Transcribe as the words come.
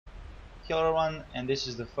killer one, and this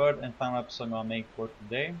is the third and final episode I'm gonna make for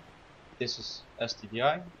today. This is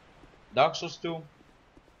SVTDI, Dark Souls 2,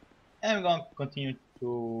 and we're gonna continue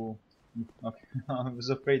to. Okay, I was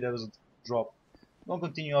afraid there was a drop. We're gonna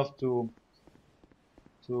continue off to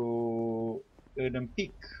Eden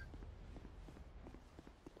Peak.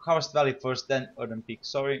 Harvest Valley first, then Eden Peak.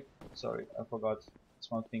 Sorry, I forgot. It's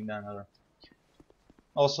one thing, then another.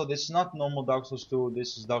 Also, this is not normal Dark Souls 2.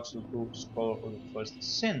 This is Dark Souls 2 Scholar of the First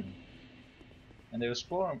Sin. And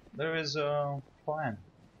there is a plan.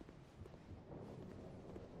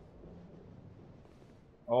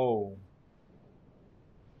 Oh.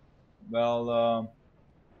 Well,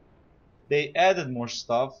 they added more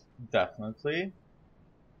stuff, definitely.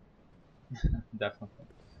 Definitely.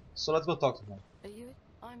 So let's go talk to him. Are you?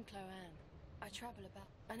 I'm Chloanne. I travel about.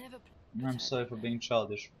 I never. I'm sorry for being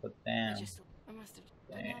childish, but damn. I must have.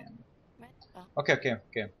 Damn. Oh. Okay.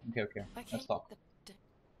 Let's talk.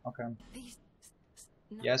 Okay. These.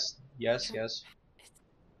 No. Yes.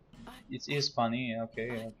 It is funny.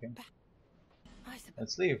 Okay.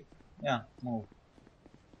 Let's leave. Yeah, move.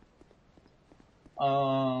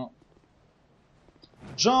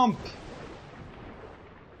 Jump!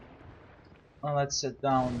 Well, let's sit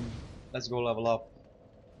down. Let's go level up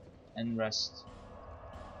and rest.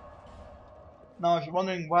 Now, if you're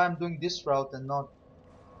wondering why I'm doing this route and not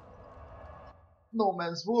No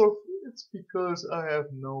Man's Wolf, it's because I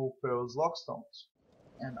have no Pharaoh's Lockstones.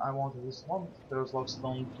 And I wanted this one Pharaoh's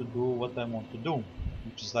Lockstone to do what I want to do,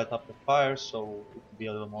 which is light up the fire so it will be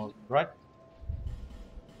a little more bright.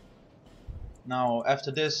 Now,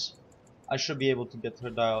 after this, I should be able to get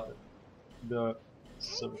her dial. The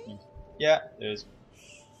serpent. Yeah, there is.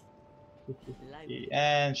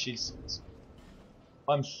 And she's.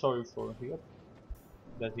 I'm sorry for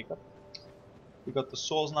that hiccup. We got the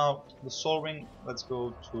souls now. The soul ring. Let's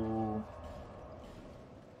go to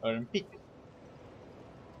Iron Peak.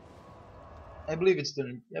 I believe it's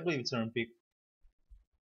Iron Peak.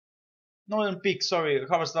 No, Iron Peak. Sorry,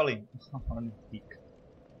 Harvest Valley. Iron Peak.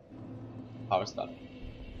 Harvest Valley.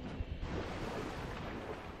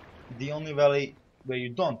 The only valley where you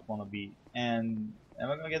don't want to be. And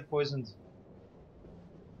am I gonna get poisoned?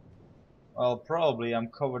 Well, probably. I'm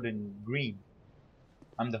covered in green.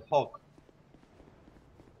 I'm the Hawk.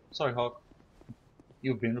 Sorry, Hawk.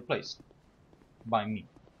 You've been replaced by me.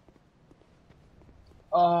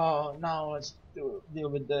 Oh, now let's deal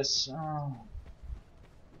with this. Oh.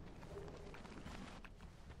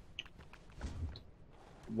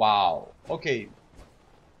 Wow. Okay.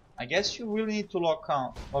 I guess you really need to lock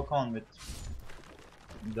on with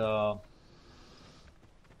the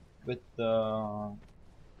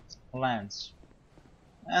lance.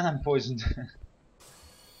 And I'm poisoned.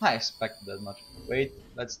 I expected that much. Wait,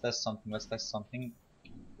 let's test something.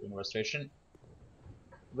 Doing restoration.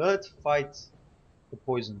 Let's fight the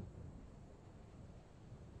poison.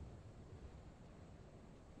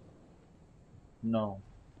 No,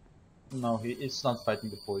 it's not fighting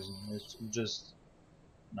the poison. It's just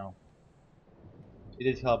no. It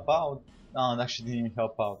did help out. No, it actually didn't even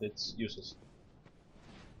help out. It's useless.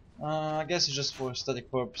 I guess it's just for aesthetic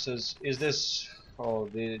purposes. Is this? Oh,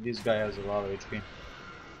 this guy has a lot of HP.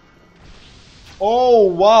 Oh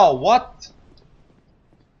wow! What?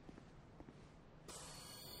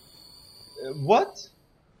 What?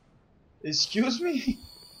 Excuse me?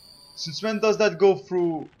 Since when does that go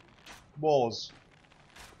through walls?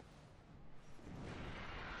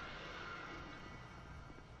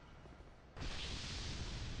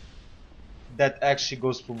 That actually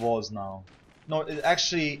goes through walls now. No, it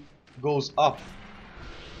actually goes up.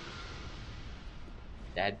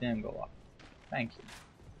 That didn't go up. Thank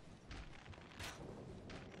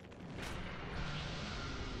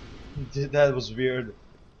you. That was weird.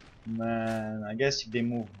 Man, I guess if they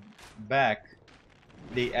move back,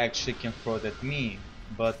 they actually can throw it at me.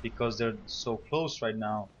 But because they're so close right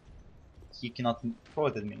now, he cannot throw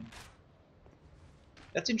it at me.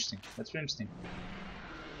 That's interesting. That's really interesting.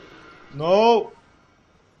 No!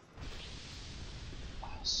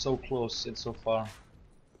 So close, it's so far.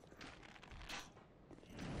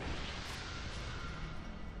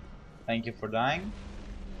 Thank you for dying.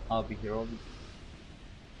 I'll be here all the...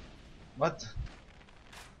 What?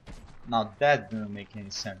 Now that didn't make any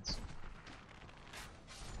sense.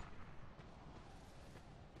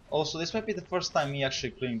 Also, this might be the first time me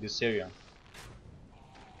actually clearing this area.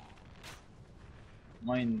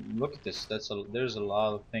 I mean, look at this. There's a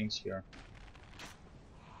lot of things here.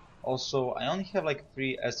 Also, I only have like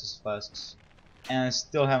 3 Estus flasks, and I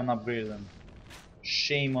still haven't upgraded them.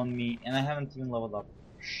 Shame on me, and I haven't even leveled up.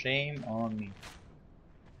 Shame on me.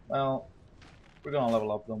 Well, we're gonna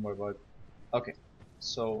level up. Don't worry about it. Okay.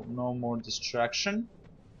 So no more distraction.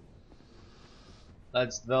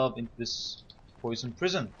 Let's delve into this poison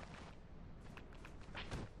prison.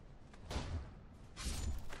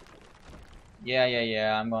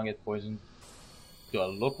 Yeah, I'm gonna get poisoned. Do I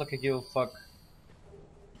look like I give a fuck?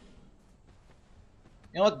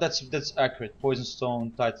 You know what, that's accurate. Poison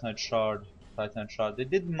stone, titanite shard, titanite shard. They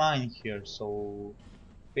did mine here, so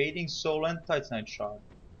fading soul and titanite shard.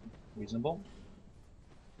 Reasonable.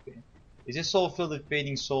 Okay. Is this all filled with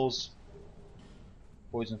fading souls?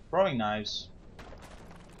 Poison throwing knives?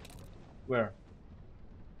 Where?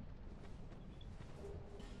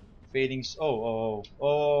 Fading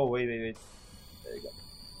wait. There you go.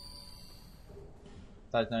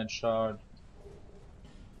 Titanite shard.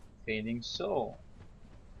 Fading soul.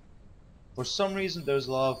 For some reason there's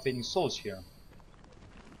a lot of fading souls here.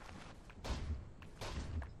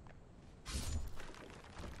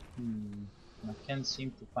 I can't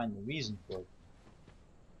seem to find a reason for it.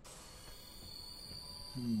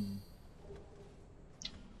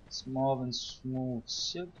 Small and smooth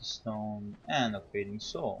silky stone and a fading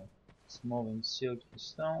soul. Small and silky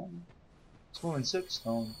stone. Smooth and silky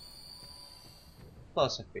stone.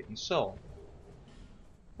 Plus a fading soul.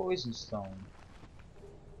 Poison stone.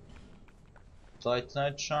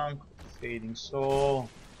 Titanite chunk. Fading soul.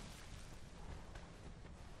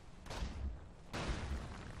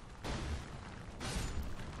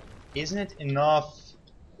 Isn't it enough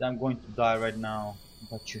that I'm going to die right now,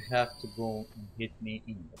 but you have to go and hit me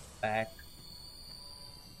in the back?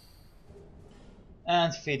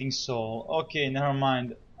 And fading soul. Okay, never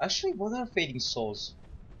mind. Actually, what are fading souls?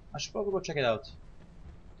 I should probably go check it out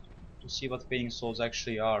to see what fading souls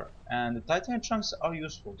actually are. And the titanite chunks are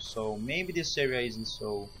useful, so maybe this area isn't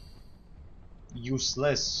so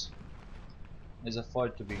useless as I thought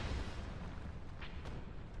it to be.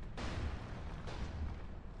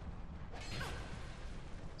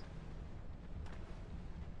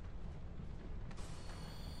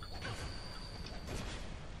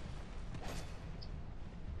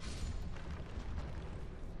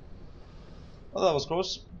 Oh, that was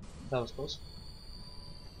close. That was close.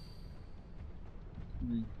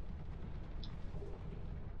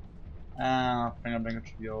 Bring it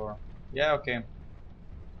to your... Yeah, okay.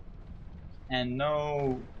 And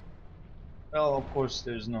no... Well, of course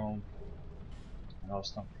there's no... Of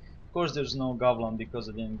course there's no goblin because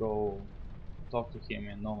I didn't go talk to him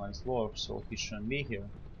in No Man's Dwarf, so he shouldn't be here.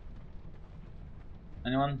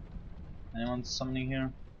 Anyone? Anyone summoning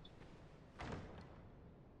here?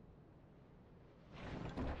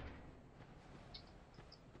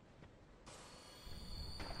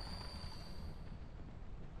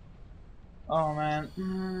 Oh man,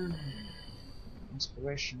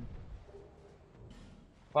 inspiration,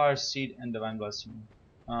 fire seed and divine blessing.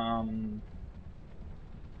 Yeah,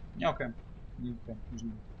 okay.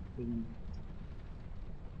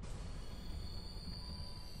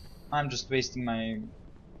 I'm just wasting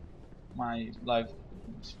my life.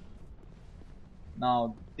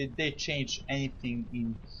 Now, did they change anything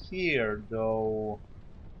in here though?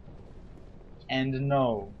 And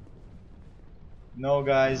no. No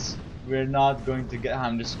guys, we're not going to get...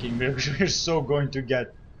 I'm just kidding, we're so going to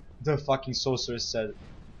get the fucking sorceress set.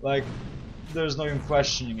 Like, there's no even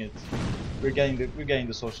questioning it. We're getting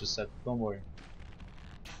the sorceress set, don't worry.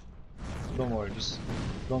 Don't worry, just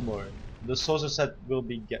don't worry. The sorceress set will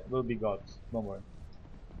be got, don't worry.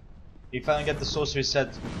 If I don't get the sorcery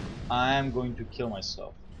set, I am going to kill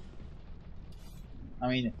myself. I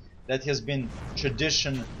mean, that has been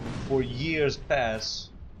tradition for years past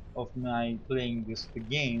of my playing the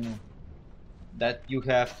game, that you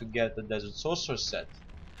have to get the Desert Sorcerer set.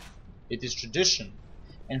 It is tradition.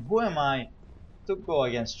 And who am I to go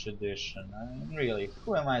against tradition? I mean, really,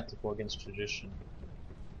 who am I to go against tradition?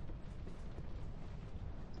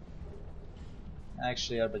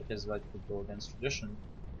 Actually, Albert has right to go against tradition,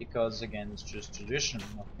 because again, it's just tradition,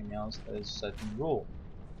 nothing else that is set in rule.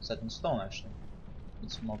 Set in stone, actually.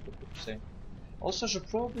 It's more good to say. Also, I should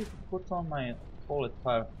probably put on my Holy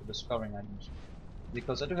Fire for discovering items,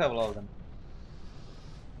 because I do have a lot of them.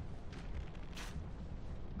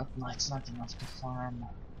 But no, it's not enough to farm.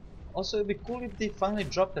 Also, it'd be cool if they finally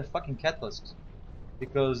drop their fucking catalysts,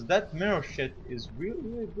 because that mirror shit is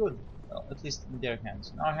really good. Well, at least in their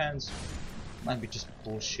hands. In our hands, might be just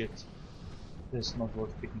bullshit. It's not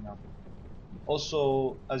worth picking up.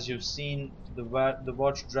 Also, as you've seen, the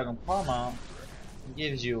Watch Dragon Parma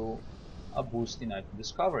gives you a boost in item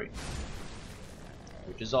discovery,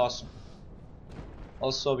 which is awesome.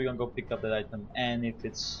 Also, we're gonna go pick up that item, and if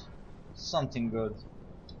it's something good,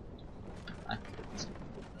 thank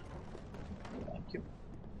you.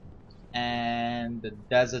 And the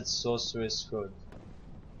Desert Sorceress Hood.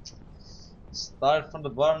 Start from the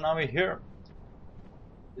bottom, now we're here.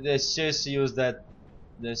 They seriously use that.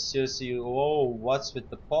 They seriously. Oh, what's with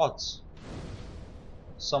the pots?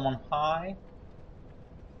 Someone high?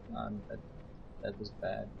 That was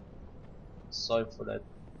bad. Sorry for that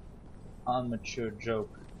unmature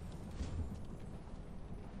joke.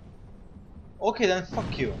 Okay, then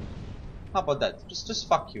fuck you. How about that? Just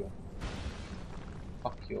fuck you.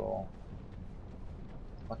 Fuck you all.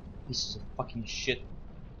 Fucking pieces of fucking shit.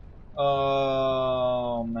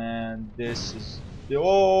 Oh man, this is.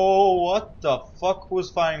 Oh, what the fuck? Who's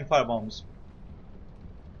firing firebombs?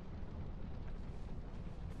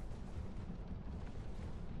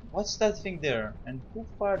 What's that thing there? And who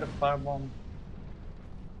fired the firebomb?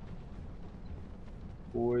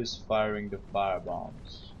 Who is firing the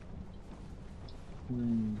firebombs?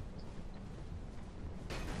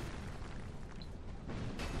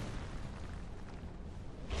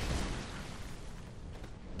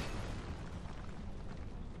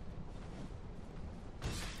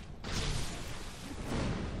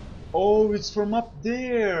 Oh, it's from up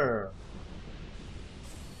there.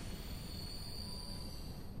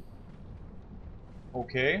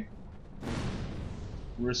 Okay.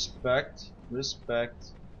 Respect.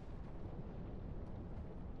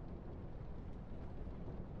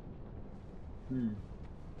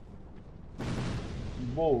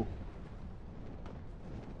 Whoa.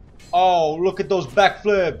 Oh, look at those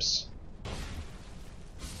backflips.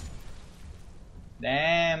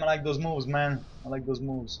 Damn, I like those moves, man. I like those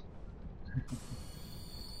moves.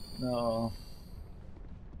 No.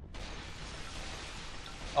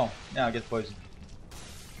 Oh, yeah, I get poisoned.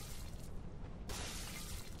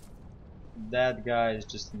 That guy is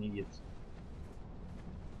just an idiot.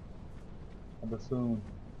 A buffoon.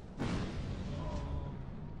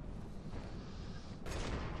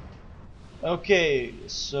 Okay,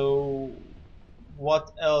 so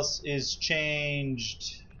what else is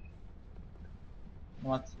changed?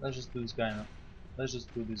 What? Let's just do this guy now. Let's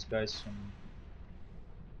just do this guy some.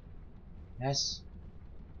 Yes.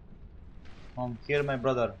 Come here, my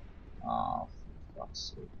brother. Ah, for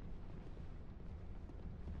fuck's sake.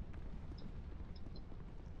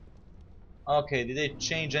 Okay, did they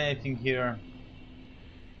change anything here?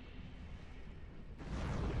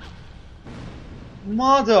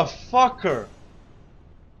 Motherfucker!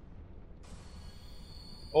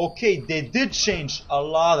 Okay, they did change a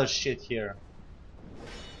lot of shit here.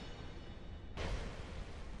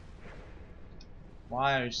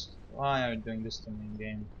 Why are you doing this to me in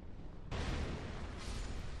game?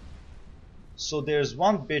 So there's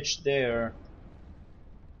one bitch there.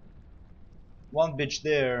 One bitch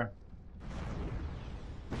there.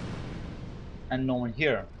 And no one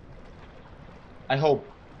here. I hope.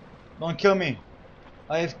 Don't kill me.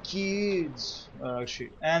 I have kids.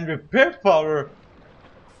 Actually, and repair power.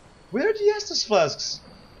 Where are the Estus flasks?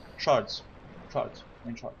 Shards.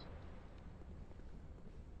 Main shards.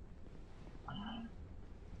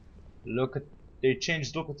 Look at. They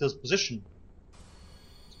changed Lucatiel's position.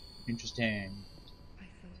 Interesting.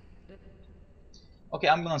 Okay,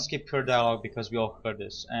 I'm gonna skip her dialogue because we all heard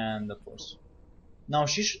this, and of course. Now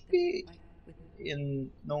she should be in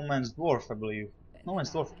No Man's Dwarf, I believe. No Man's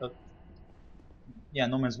Dwarf. Yeah,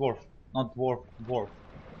 No Man's Dwarf, not Dwarf. Dwarf.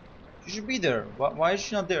 She should be there. Why is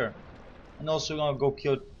she not there? And also, we're gonna go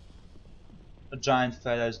kill a giant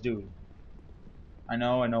fat ass dude. I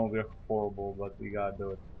know, we're horrible, but we gotta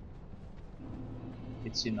do it.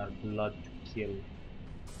 It's in our blood to kill.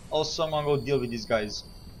 Also, I'm gonna go deal with these guys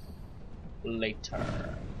later.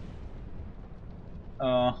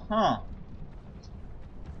 Now,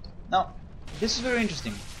 this is very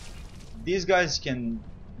interesting. These guys can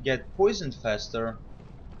get poisoned faster,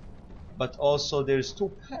 but also there's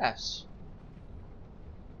two paths.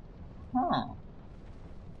 Now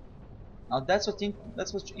that's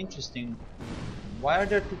what's interesting. Why are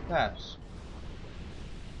there two paths?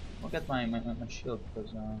 I'll get my shield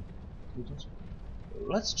because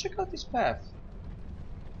let's check out this path.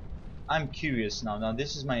 I'm curious now. Now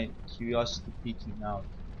this is my curiosity peeking out.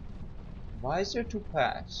 Why is there two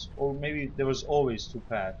paths? Or maybe there was always two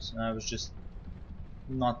paths and I was just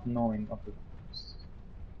not knowing of it.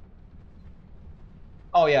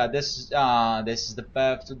 Oh yeah, this is the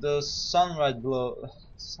path to the sunlight bros.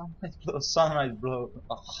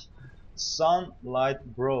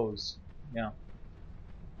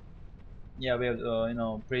 Yeah, we have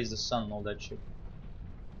praise the sun and all that shit.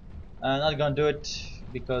 Not gonna do it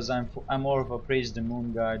because I'm more of a praise the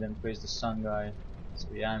moon guy than praise the sun guy. So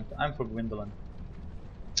yeah, I'm for Gwendolyn.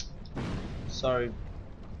 Sorry,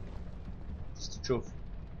 it's the truth.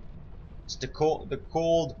 It's the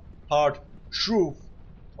cold hard truth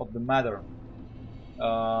of the matter.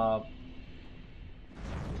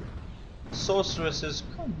 sorceresses,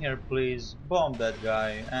 come here please, bomb that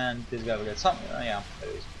guy, and this guy will get something. Yeah, there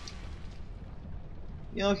it is.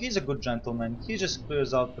 You know, he's a good gentleman. He just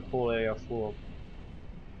clears out the whole area full of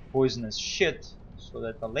poisonous shit so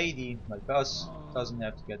that a lady like us doesn't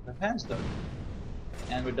have to get her hands dirty.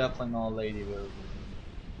 And we're definitely not a lady.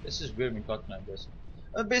 This is weird me talking like this.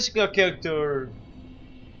 Basically, our character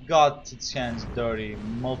got its hands dirty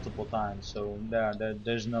multiple times, so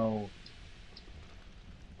there's no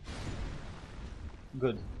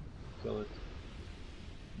good. Kill it.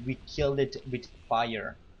 We killed it with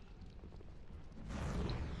fire.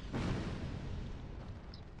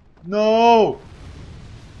 No!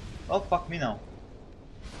 Oh fuck me now.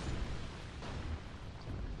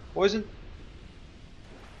 Poison.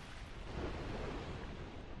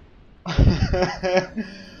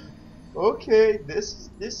 Okay, this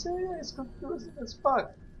area is confusing as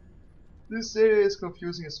fuck. This area is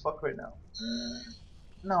confusing as fuck right now.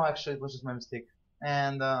 No, actually, it was just my mistake.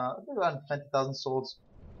 And around 20,000 souls.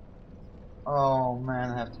 Oh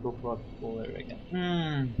man, I have to go for the full area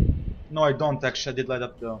again. No, I don't actually. I did light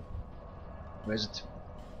up the. Where is it?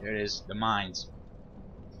 There it is, the mines.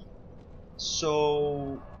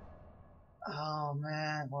 So, oh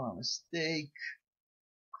man, what a mistake.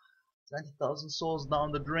 20,000 souls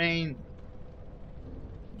down the drain.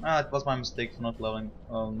 It was my mistake for not leveling.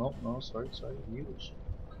 Oh no, sorry, huge.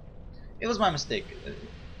 It was my mistake.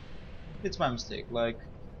 It's my mistake. Like,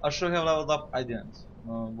 I should have leveled up. I didn't.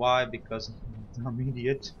 Why? Because I'm an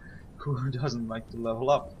idiot who doesn't like to level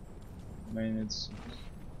up. I mean, it's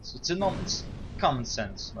common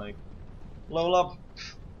sense. Like, level up.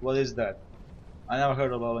 What is that? I never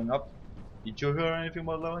heard of leveling up. Did you hear anything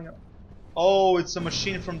about leveling up? Oh, it's a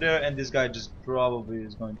machine from there, and this guy just probably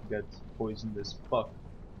is going to get poisoned as fuck.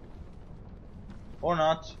 Or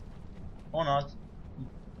not. Or not.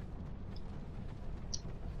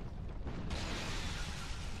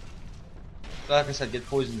 Like I said, get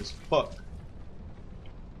poisoned as fuck.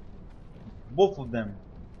 Both of them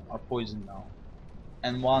are poisoned now.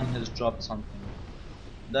 And one has dropped something.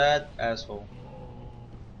 That asshole.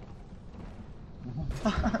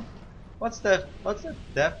 What's that? What's that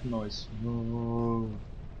death noise?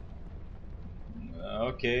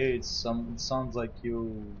 Okay, it sounds like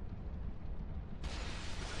you.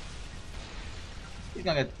 He's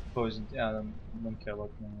gonna get poisoned. Yeah, I don't care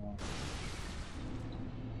about him anymore.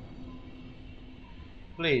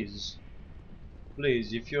 Please,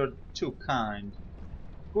 if you're too kind,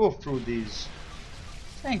 go through these.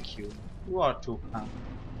 Thank you. You are too kind.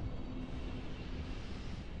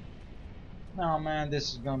 Oh man,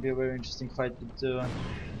 this is gonna be a very interesting fight. But,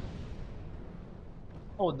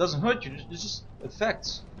 oh, it doesn't hurt you. It's just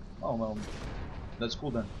effects. Oh well, that's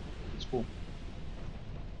cool then. It's cool.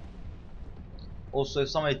 Also, if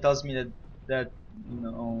somebody tells me that you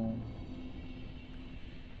know,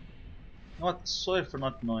 what? Sorry for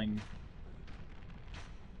not knowing.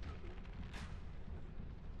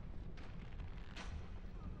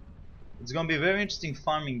 It's gonna be very interesting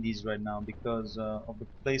farming these right now because of the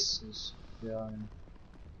places they are in.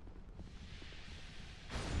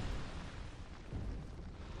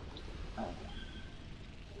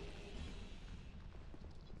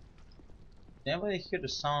 Did anybody hear the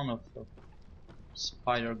sound of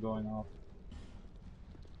spider going off?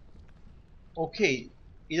 Okay,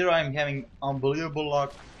 either I'm having unbelievable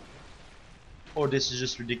luck or this is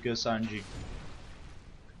just ridiculous RNG.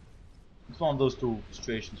 It's one of those two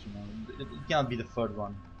situations, you know. It cannot be the third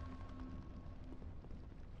one.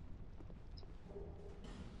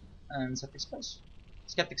 And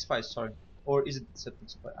Skeptic Spice, sorry. Or is it Skeptic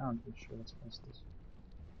Spice? I'm not sure what spice it is.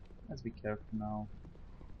 Let's be careful now.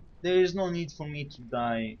 There is no need for me to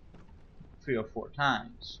die 3 or 4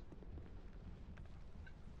 times.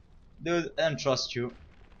 Dude, I don't trust you.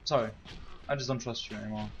 Sorry. I just don't trust you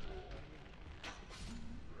anymore.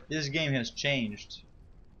 This game has changed.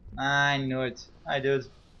 I knew it. I did.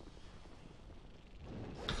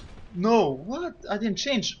 No, what? I didn't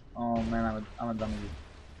change. Oh man, I'm a dummy.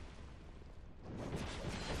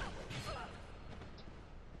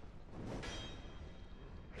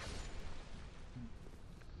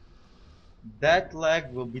 That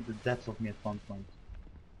lag will be the death of me at one point.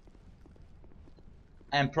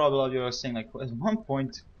 And probably you are saying like at one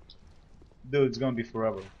point, dude, it's gonna be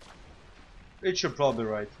forever. Which you're probably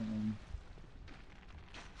right. I mean,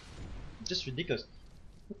 just ridiculous.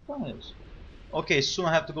 What fun is? Okay, soon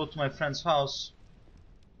I have to go to my friend's house.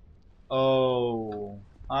 Oh,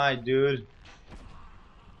 hi, dude.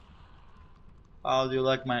 How do you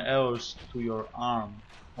like my arrows to your arm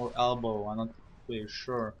or elbow? I'm not really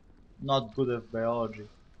sure. Not good at biology.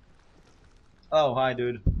 Oh, hi,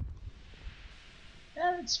 dude.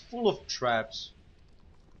 and it's full of traps.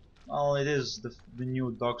 Well, it is the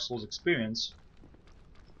new Dark Souls experience,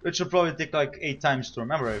 which will probably take like 8 times to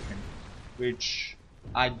remember everything, which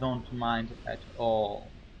I don't mind at all.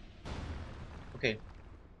 Okay.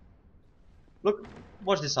 Look,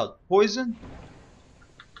 watch this out. Poison?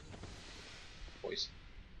 Poison.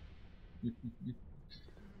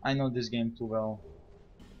 I know this game too well.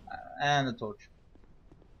 And a torch.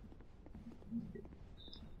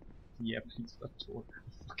 Yep, it's a torch.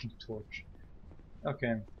 Fucking torch.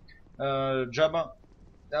 Okay. Jabba.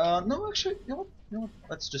 No, actually, you know what? You know what?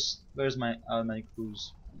 Let's just. Where's my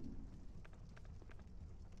cruise?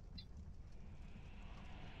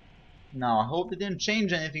 Now, I hope they didn't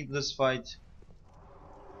change anything to this fight.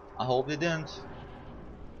 I hope they didn't.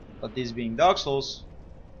 But this being Dark Souls,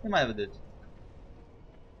 they might have did.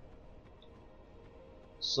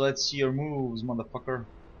 So let's see your moves, motherfucker.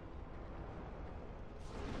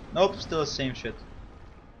 Nope, still the same shit.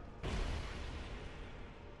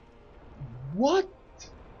 What?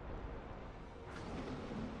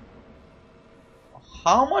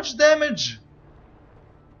 How much damage?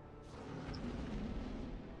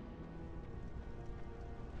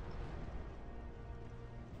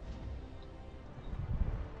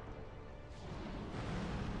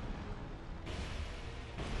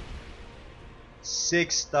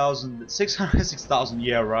 $600,000,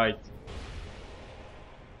 yeah, right.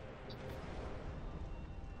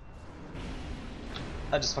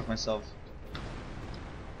 I just fucked myself.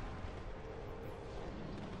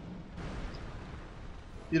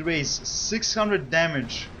 It raised 600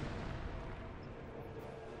 damage.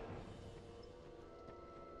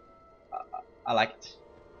 I like it.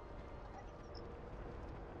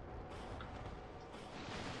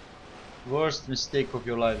 Worst mistake of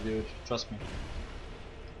your life, dude. Trust me.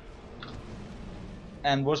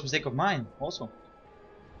 And worst mistake of mine, also.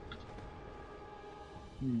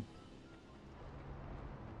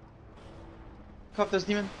 Cactus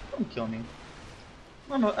demon, don't kill me.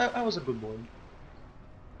 No, I was a good boy.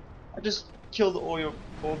 I just killed all your...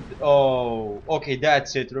 Oh, okay,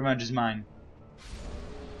 that's it. Revenge is mine.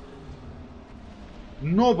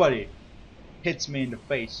 Nobody hits me in the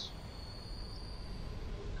face.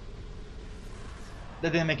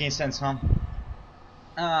 That didn't make any sense, huh?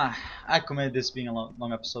 I committed this being a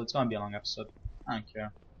long episode. It's gonna be a long episode. I don't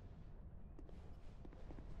care.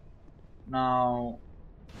 Now,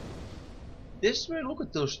 this is where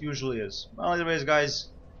Locatus usually is. Well, anyways, guys,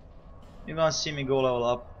 you're gonna see me go level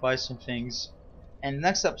up, buy some things, and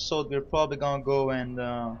next episode we're probably gonna go and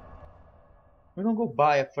we're gonna go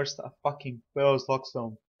buy a fucking Pearl's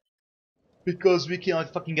Lockstone, because we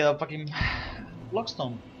cannot fucking get a fucking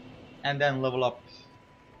Lockstone, and then level up.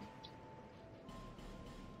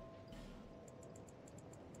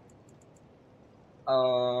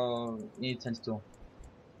 Need 22.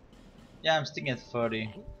 Yeah, I'm sticking at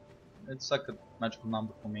 30. It's like a magical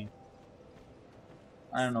number for me.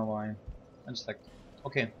 I don't know why. I just like it.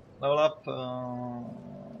 Okay, level up.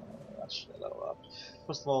 What should I level up?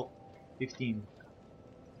 First of all, 15.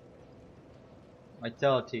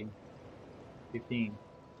 Vitality, 15.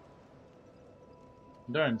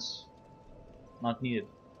 Endurance, not needed.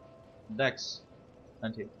 Dex,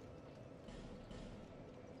 20.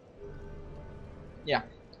 Yeah,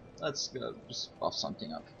 let's go just buff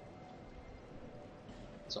something up.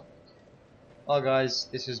 So, well guys,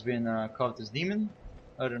 this has been Covetous Demon,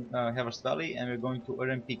 Harvest Valley, and we're going to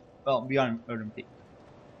Erdem Peak. Well, beyond Erdem Peak.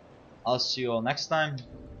 I'll see you all next time.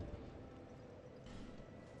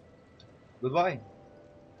 Goodbye.